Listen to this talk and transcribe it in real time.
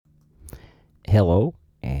Hello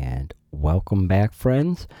and welcome back,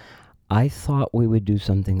 friends. I thought we would do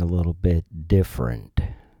something a little bit different.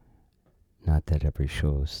 Not that every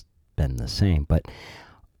show's been the same, but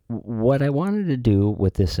what I wanted to do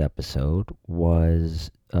with this episode was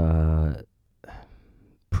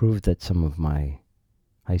prove that some of my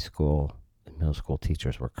high school and middle school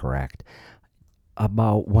teachers were correct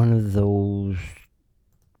about one of those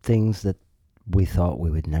things that we thought we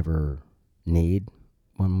would never need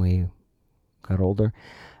when we got older.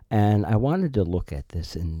 And I wanted to look at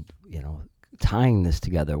this and, tying this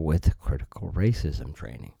together with critical racism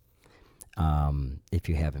training. If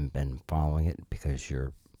you haven't been following it because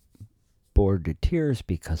you're bored to tears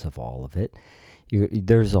because of all of it,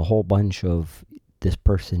 there's a whole bunch of this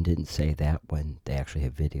person didn't say that when they actually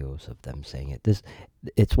have videos of them saying it.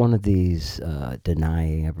 It's one of these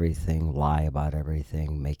denying everything, lie about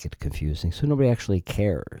everything, make it confusing, so nobody actually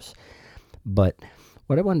cares. But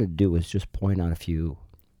what I wanted to do was just point out a few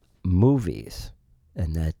movies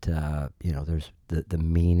and that there's the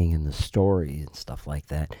meaning and the story and stuff like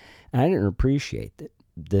that. And I didn't appreciate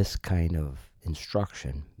this kind of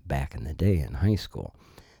instruction back in the day in high school.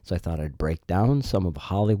 So I thought I'd break down some of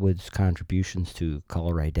Hollywood's contributions to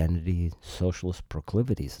color identity, socialist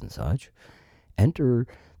proclivities and such. Enter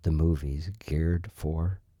the movies geared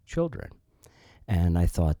for children. And I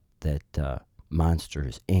thought that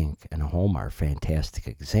Monsters, Inc. and Home are fantastic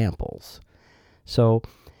examples. So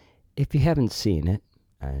if you haven't seen it,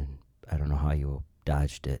 and I don't know how you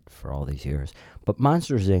dodged it for all these years, but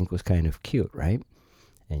Monsters Inc. was kind of cute, right?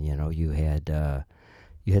 And you had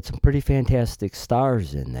some pretty fantastic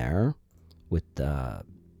stars in there with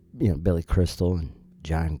Billy Crystal and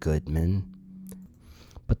John Goodman.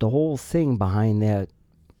 But the whole thing behind that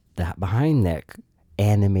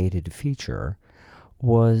animated feature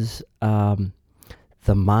was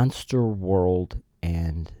the monster world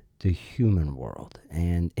and the human world.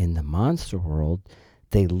 And in the monster world,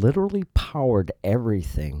 they literally powered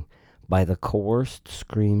everything by the coerced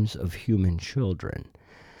screams of human children.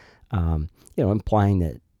 Implying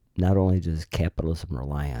that not only does capitalism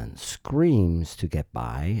rely on screams to get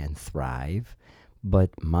by and thrive, but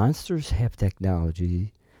monsters have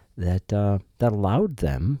technology that allowed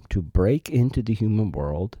them to break into the human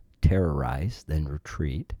world, terrorize, then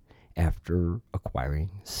retreat after acquiring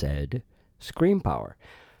said scream power.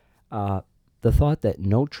 The thought that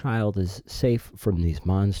no child is safe from these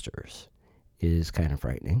monsters is kind of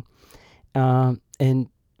frightening. And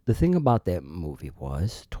the thing about that movie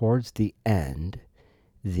was, towards the end,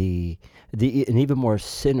 an even more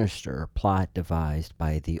sinister plot devised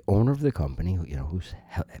by the owner of the company, who's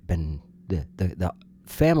been the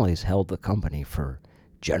family's held the company for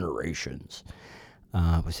generations.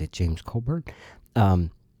 Was it James Coburn?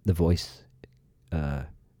 The voice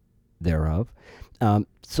thereof.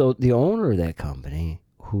 So the owner of that company,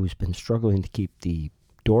 who's been struggling to keep the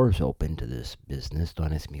doors open to this business,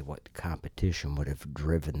 don't ask me what competition would have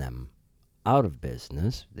driven them out of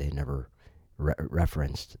business. They never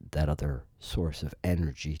referenced that other source of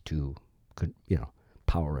energy to,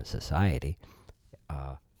 power a society,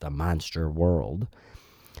 the monster world.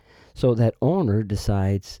 So that owner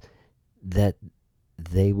decides that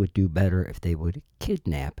they would do better if they would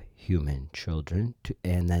kidnap human children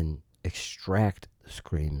and then extract the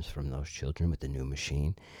screams from those children with the new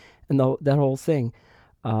machine. And that whole thing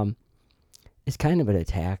is kind of an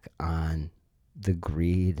attack on the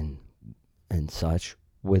greed and such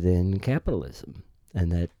within capitalism.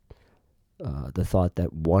 And that the thought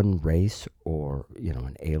that one race or,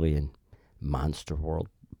 an alien monster world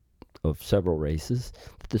of several races,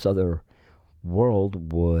 that this other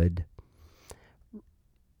world would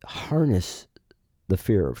harness the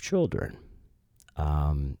fear of children.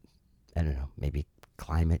 I don't know, maybe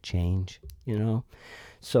climate change,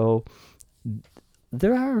 So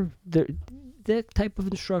that type of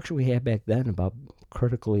instruction we had back then about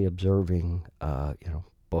critically observing,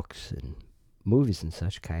 books and movies and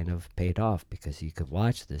such kind of paid off, because you could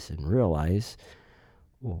watch this and realize,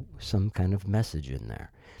 some kind of message in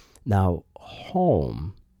there. Now,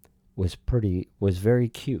 Home was very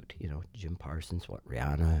cute. Jim Parsons,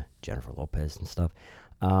 Rihanna, Jennifer Lopez and stuff.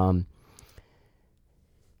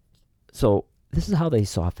 So this is how they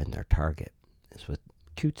soften their target. It's with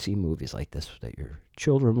cutesy movies like this that your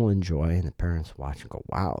children will enjoy, and the parents watch and go,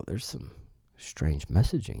 wow, there's some strange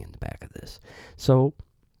messaging in the back of this. So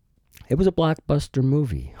it was a blockbuster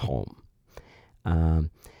movie, Home.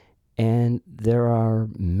 And there are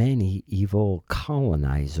many evil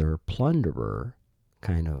colonizer, plunderer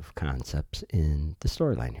kind of concepts in the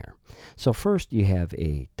storyline here. So first you have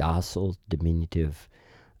a docile, diminutive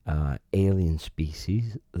alien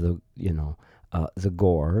species, the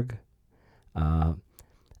Gorg, And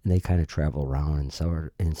they kind of travel around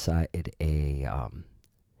inside a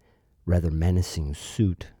rather menacing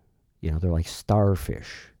suit. They're like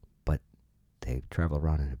starfish, but they travel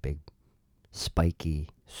around in a big spiky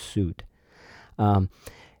suit. Um,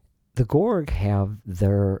 the Gorg have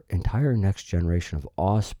their entire next generation of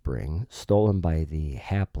offspring stolen by the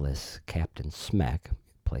hapless Captain Smek,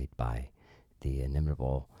 played by the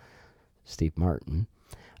inimitable Steve Martin,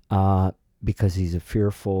 because he's a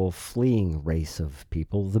fearful, fleeing race of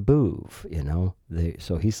people, the Boov.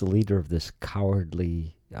 So he's the leader of this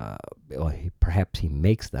cowardly. Perhaps he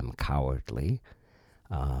makes them cowardly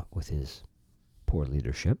with his poor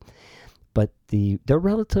leadership, but they're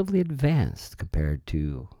relatively advanced compared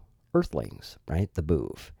to Earthlings, right? The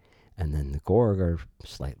Boov, and then the Gorg are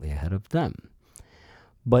slightly ahead of them,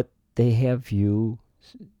 but they have you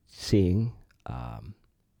seeing an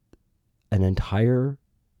entire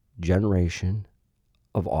generation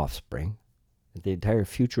of offspring, the entire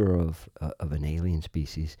future of an alien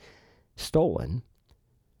species stolen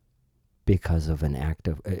because of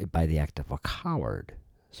by the act of a coward,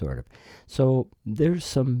 sort of. So there's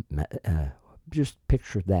some, just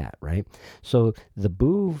picture that, right? So the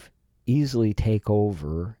Boov easily take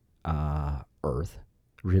over Earth,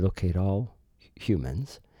 relocate all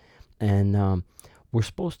humans, and we're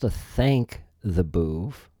supposed to thank the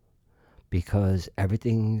Boov because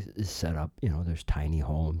everything is set up. There's tiny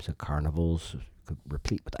homes and carnivals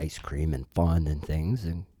replete with ice cream and fun and things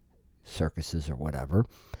and circuses or whatever.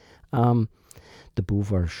 The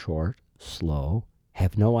Boov are short, slow,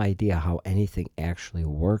 have no idea how anything actually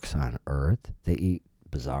works on Earth. They eat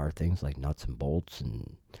bizarre things like nuts and bolts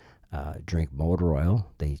and drink motor oil.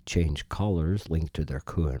 They change colors linked to their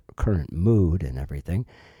current mood and everything.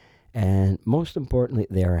 And most importantly,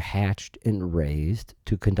 they are hatched and raised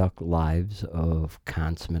to conduct lives of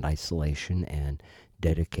consummate isolation and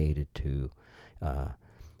dedicated to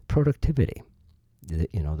productivity. They're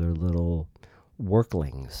little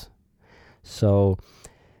worklings. So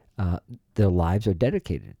their lives are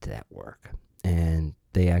dedicated to that work. And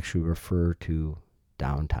they actually refer to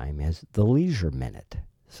downtime as the leisure minute.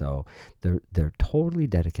 So they're totally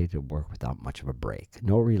dedicated to work without much of a break.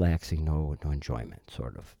 No relaxing, no enjoyment,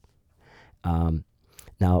 sort of.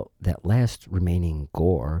 Now, that last remaining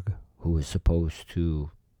Gorg, who is supposed to,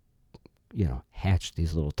 hatch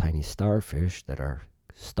these little tiny starfish that are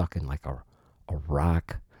stuck in like a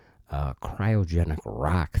rock, cryogenic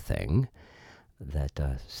rock thing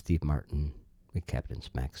that Steve Martin and Captain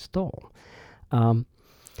Smek stole.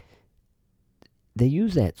 They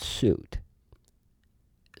use that suit.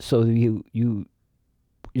 So you're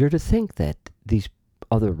to think that these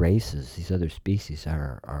other races, these other species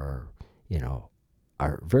are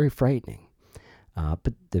very frightening.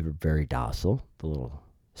 But they're very docile, the little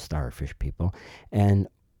starfish people. And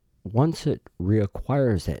once it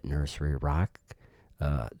reacquires that nursery rock,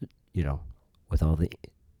 with all the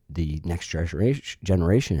next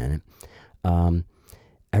generation in it,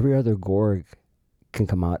 every other Gorg can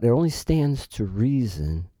come out. It only stands to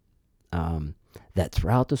reason that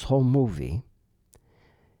throughout this whole movie,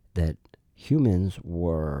 that humans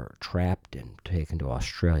were trapped and taken to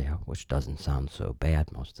Australia, which doesn't sound so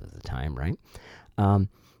bad most of the time, right?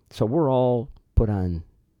 So we're all put on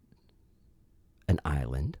an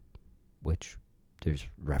island, which there's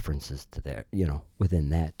references to there, within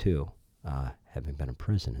that too, having been in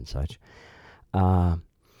prison and such. But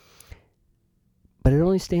it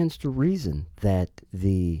only stands to reason that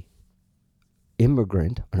the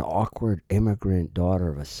an awkward immigrant daughter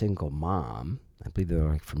of a single mom, I believe they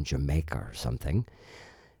were like from Jamaica or something,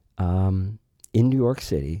 in New York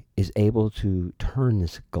City, is able to turn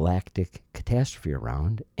this galactic catastrophe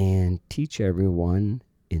around and teach everyone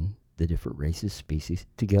in the different races, species,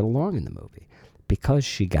 to get along in the movie because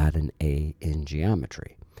she got an A in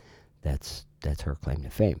geometry. That's her claim to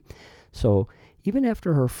fame. So even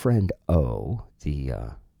after her friend O,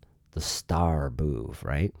 the star Boov,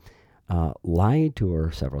 right, lied to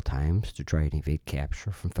her several times to try and evade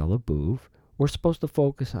capture from fellow Boov, we're supposed to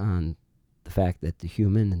focus on the fact that the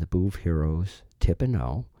human and the Boov heroes, Tip and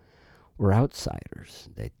O, were outsiders.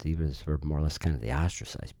 These were more or less kind of the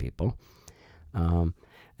ostracized people. And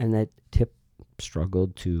that Tip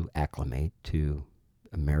struggled to acclimate to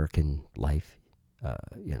American life,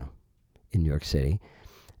 in New York City.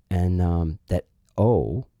 And that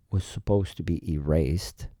O was supposed to be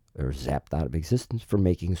erased or zapped out of existence for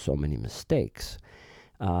making so many mistakes.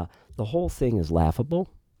 The whole thing is laughable,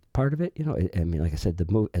 part of it. Like I said,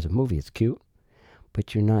 as a movie, it's cute,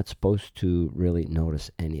 but you're not supposed to really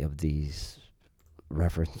notice any of these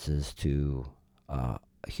references to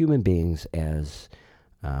human beings as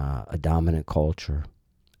a dominant culture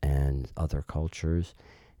and other cultures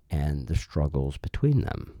and the struggles between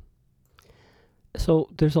them. So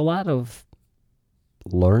there's a lot of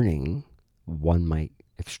learning one might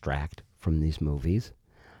extract from these movies.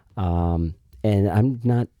 And I'm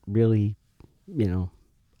not really, you know,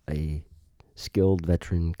 a skilled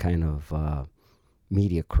veteran kind of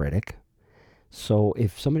media critic. So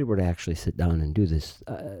if somebody were to actually sit down and do this,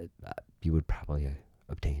 you would probably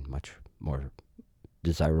obtain much more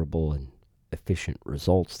desirable and efficient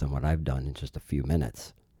results than what I've done in just a few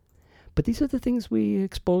minutes. But these are the things we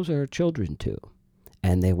expose our children to.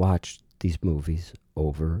 And they watch these movies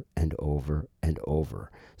over and over and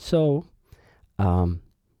over. So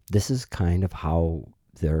this is kind of how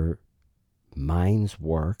their minds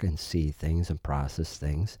work and see things and process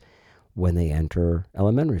things when they enter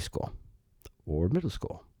elementary school or middle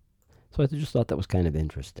school. So I just thought that was kind of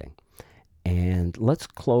interesting. And let's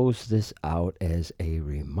close this out as a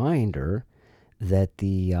reminder that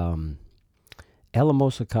the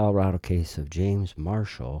Alamosa, Colorado case of James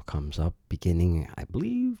Marshall comes up beginning, I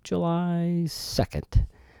believe, July 2nd.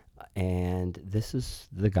 And this is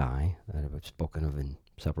the guy that I've spoken of in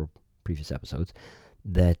several previous episodes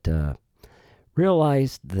that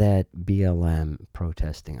realized that BLM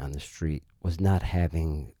protesting on the street was not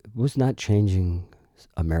changing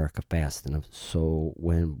America fast enough. So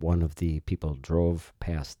when one of the people drove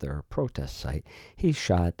past their protest site, he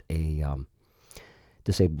shot a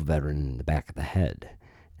disabled veteran in the back of the head,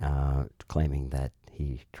 claiming that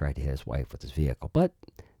he tried to hit his wife with his vehicle. But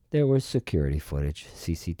there was security footage,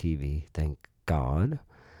 CCTV, thank God,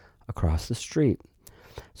 across the street.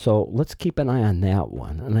 So let's keep an eye on that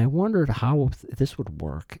one. And I wondered how this would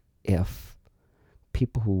work if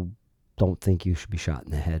people who don't think you should be shot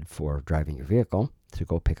in the head for driving your vehicle to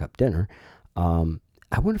go pick up dinner,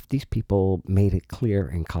 I wonder if these people made it clear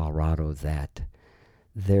in Colorado that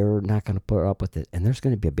they're not going to put up with it. And there's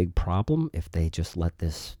going to be a big problem if they just let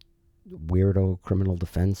this weirdo criminal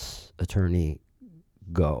defense attorney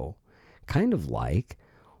go. Kind of like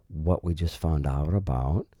what we just found out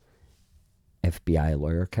about FBI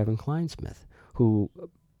lawyer Kevin Kleinsmith, who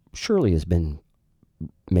surely has been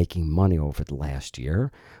making money over the last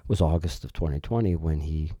year. It was August of 2020 when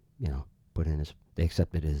he, they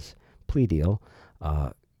accepted his plea deal,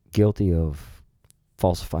 guilty of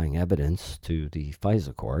falsifying evidence to the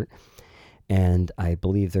FISA court. And I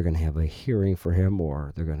believe they're going to have a hearing for him,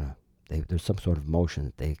 or there's some sort of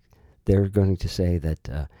motion that they're going to say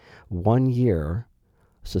that 1 year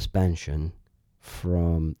suspension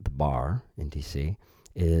from the bar in D.C.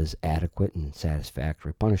 is adequate and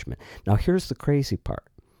satisfactory punishment. Now, here's the crazy part.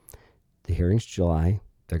 The hearing's July.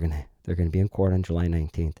 They're going to be in court on July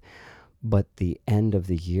 19th. But the end of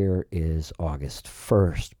the year is August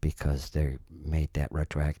 1st because they made that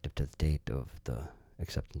retroactive to the date of the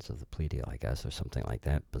acceptance of the plea deal, I guess, or something like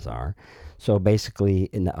that. Bizarre. So basically,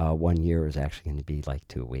 in 1 year is actually going to be like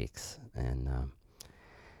 2 weeks. And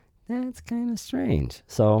that's kind of strange.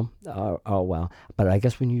 So, oh well. But I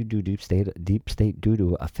guess when you do deep state do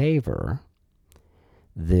to a favor,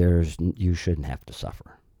 you shouldn't have to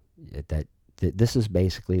suffer. This is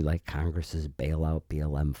basically like Congress's bailout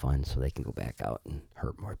BLM fund so they can go back out and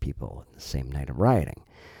hurt more people in the same night of rioting.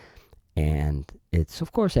 And it's,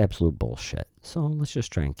 of course, absolute bullshit. So let's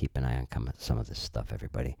just try and keep an eye on some of this stuff,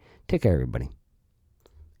 everybody. Take care, everybody.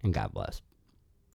 And God bless.